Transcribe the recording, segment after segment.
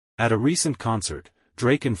At a recent concert,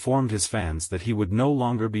 Drake informed his fans that he would no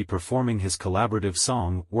longer be performing his collaborative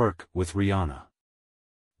song, Work, with Rihanna.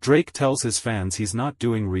 Drake tells his fans he's not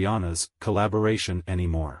doing Rihanna's collaboration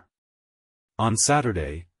anymore. On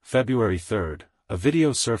Saturday, February 3rd, a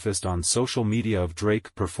video surfaced on social media of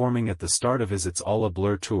Drake performing at the start of his It's All a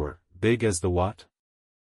Blur tour, Big as the What?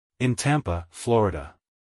 In Tampa, Florida.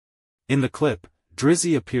 In the clip,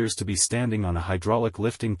 Drizzy appears to be standing on a hydraulic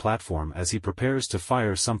lifting platform as he prepares to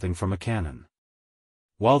fire something from a cannon.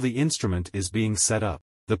 While the instrument is being set up,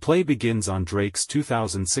 the play begins on Drake's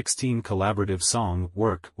 2016 collaborative song,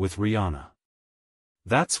 Work, with Rihanna.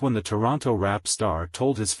 That's when the Toronto rap star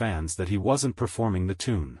told his fans that he wasn't performing the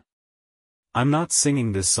tune. "I'm not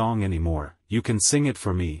singing this song anymore, you can sing it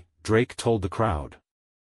for me," Drake told the crowd.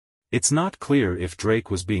 It's not clear if Drake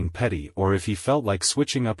was being petty or if he felt like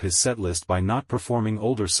switching up his setlist by not performing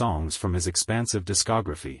older songs from his expansive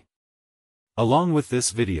discography. Along with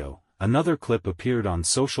this video, another clip appeared on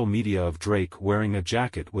social media of Drake wearing a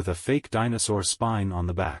jacket with a fake dinosaur spine on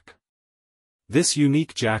the back. This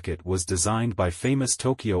unique jacket was designed by famous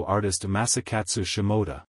Tokyo artist Masakatsu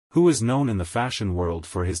Shimoda, who is known in the fashion world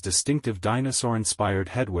for his distinctive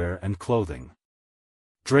dinosaur-inspired headwear and clothing.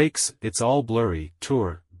 Drake's It's All Blurry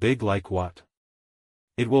tour, Big Like What?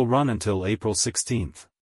 It will run until April 16th.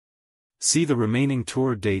 See the remaining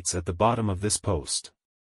tour dates at the bottom of this post.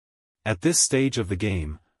 At this stage of the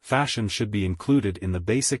game, fashion should be included in the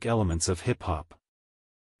basic elements of hip-hop.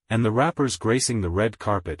 And the rappers gracing the red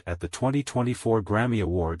carpet at the 2024 Grammy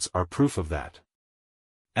Awards are proof of that.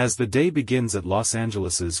 As the day begins at Los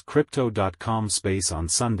Angeles's Crypto.com space on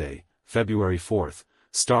Sunday, February 4th,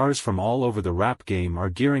 stars from all over the rap game are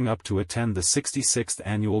gearing up to attend the 66th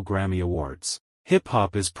Annual Grammy Awards.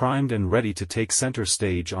 Hip-hop is primed and ready to take center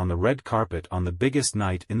stage on the red carpet on the biggest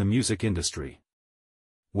night in the music industry.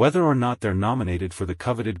 Whether or not they're nominated for the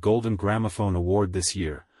coveted Golden Gramophone Award this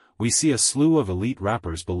year, we see a slew of elite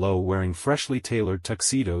rappers below wearing freshly tailored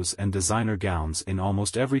tuxedos and designer gowns in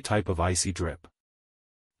almost every type of icy drip.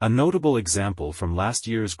 A notable example from last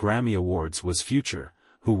year's Grammy Awards was Future,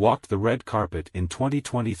 who walked the red carpet in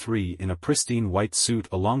 2023 in a pristine white suit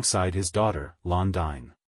alongside his daughter,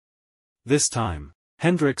 Londine. This time,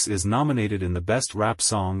 Hendrix is nominated in the Best Rap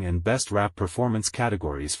Song and Best Rap Performance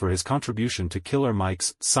categories for his contribution to Killer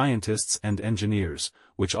Mike's Scientists and Engineers,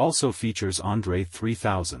 which also features Andre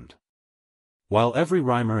 3000. While every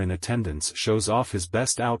rhymer in attendance shows off his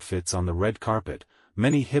best outfits on the red carpet,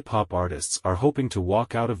 many hip-hop artists are hoping to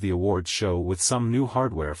walk out of the awards show with some new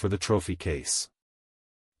hardware for the trophy case.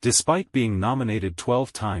 Despite being nominated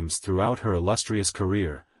 12 times throughout her illustrious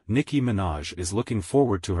career, Nicki Minaj is looking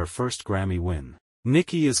forward to her first Grammy win.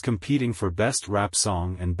 Nicki is competing for Best Rap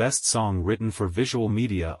Song and Best Song Written for Visual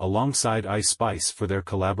Media alongside Ice Spice for their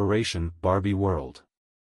collaboration, Barbie World.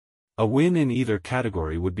 A win in either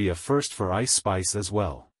category would be a first for Ice Spice as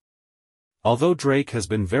well. Although Drake has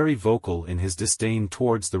been very vocal in his disdain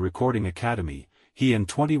towards the Recording Academy, he and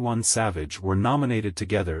 21 Savage were nominated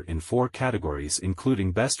together in 4 categories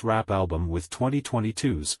including Best Rap Album with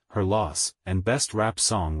 2022's Her Loss, and Best Rap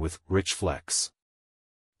Song with Rich Flex.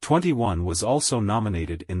 21 was also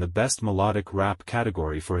nominated in the Best Melodic Rap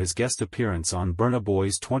category for his guest appearance on Burna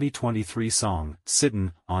Boy's 2023 song,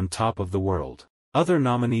 Sittin' on Top of the World. Other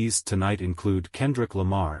nominees tonight include Kendrick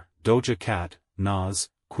Lamar, Doja Cat, Nas,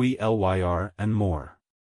 Lyr and more.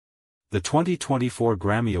 The 2024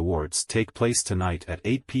 Grammy Awards take place tonight at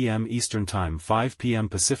 8 p.m. Eastern Time 5 p.m.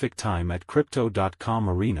 Pacific Time at Crypto.com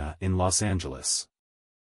Arena in Los Angeles.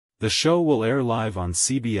 The show will air live on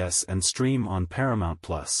CBS and stream on Paramount+.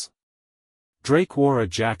 Drake wore a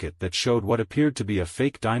jacket that showed what appeared to be a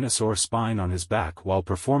fake dinosaur spine on his back while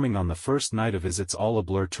performing on the first night of his It's All a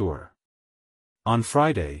Blur tour. On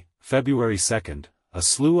Friday, February 2nd, a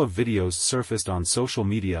slew of videos surfaced on social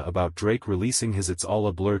media about Drake releasing his It's All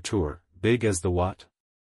a Blur tour, Big as the What?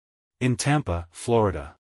 In Tampa,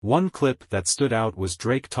 Florida. One clip that stood out was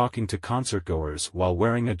Drake talking to concertgoers while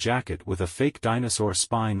wearing a jacket with a fake dinosaur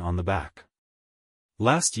spine on the back.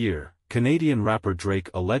 Last year, Canadian rapper Drake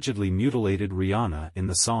allegedly mutilated Rihanna in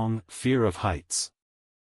the song Fear of Heights.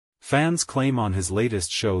 Fans claim on his latest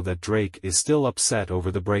show that Drake is still upset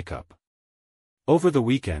over the breakup. Over the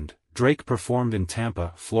weekend, Drake performed in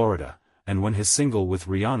Tampa, Florida, and when his single with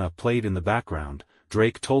Rihanna played in the background,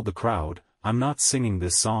 Drake told the crowd, "I'm not singing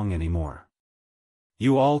this song anymore.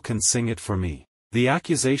 You all can sing it for me." The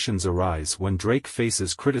accusations arise when Drake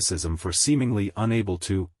faces criticism for seemingly unable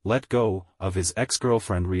to let go of his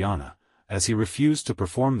ex-girlfriend Rihanna, as he refused to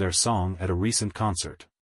perform their song at a recent concert.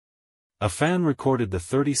 A fan recorded the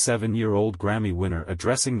 37-year-old Grammy winner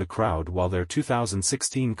addressing the crowd while their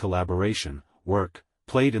 2016 collaboration, Work,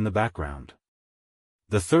 played in the background.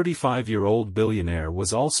 The 35-year-old billionaire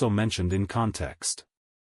was also mentioned in context.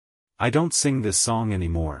 "I don't sing this song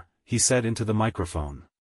anymore," he said into the microphone.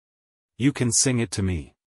 "You can sing it to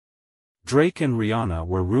me." Drake and Rihanna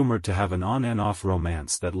were rumored to have an on-and-off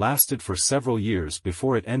romance that lasted for several years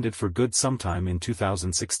before it ended for good sometime in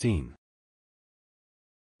 2016.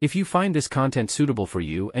 If you find this content suitable for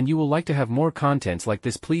you and you will like to have more contents like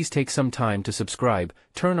this, please take some time to subscribe,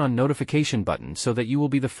 turn on notification button so that you will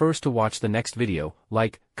be the first to watch the next video,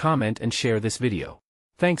 like, comment and share this video.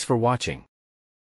 Thanks for watching.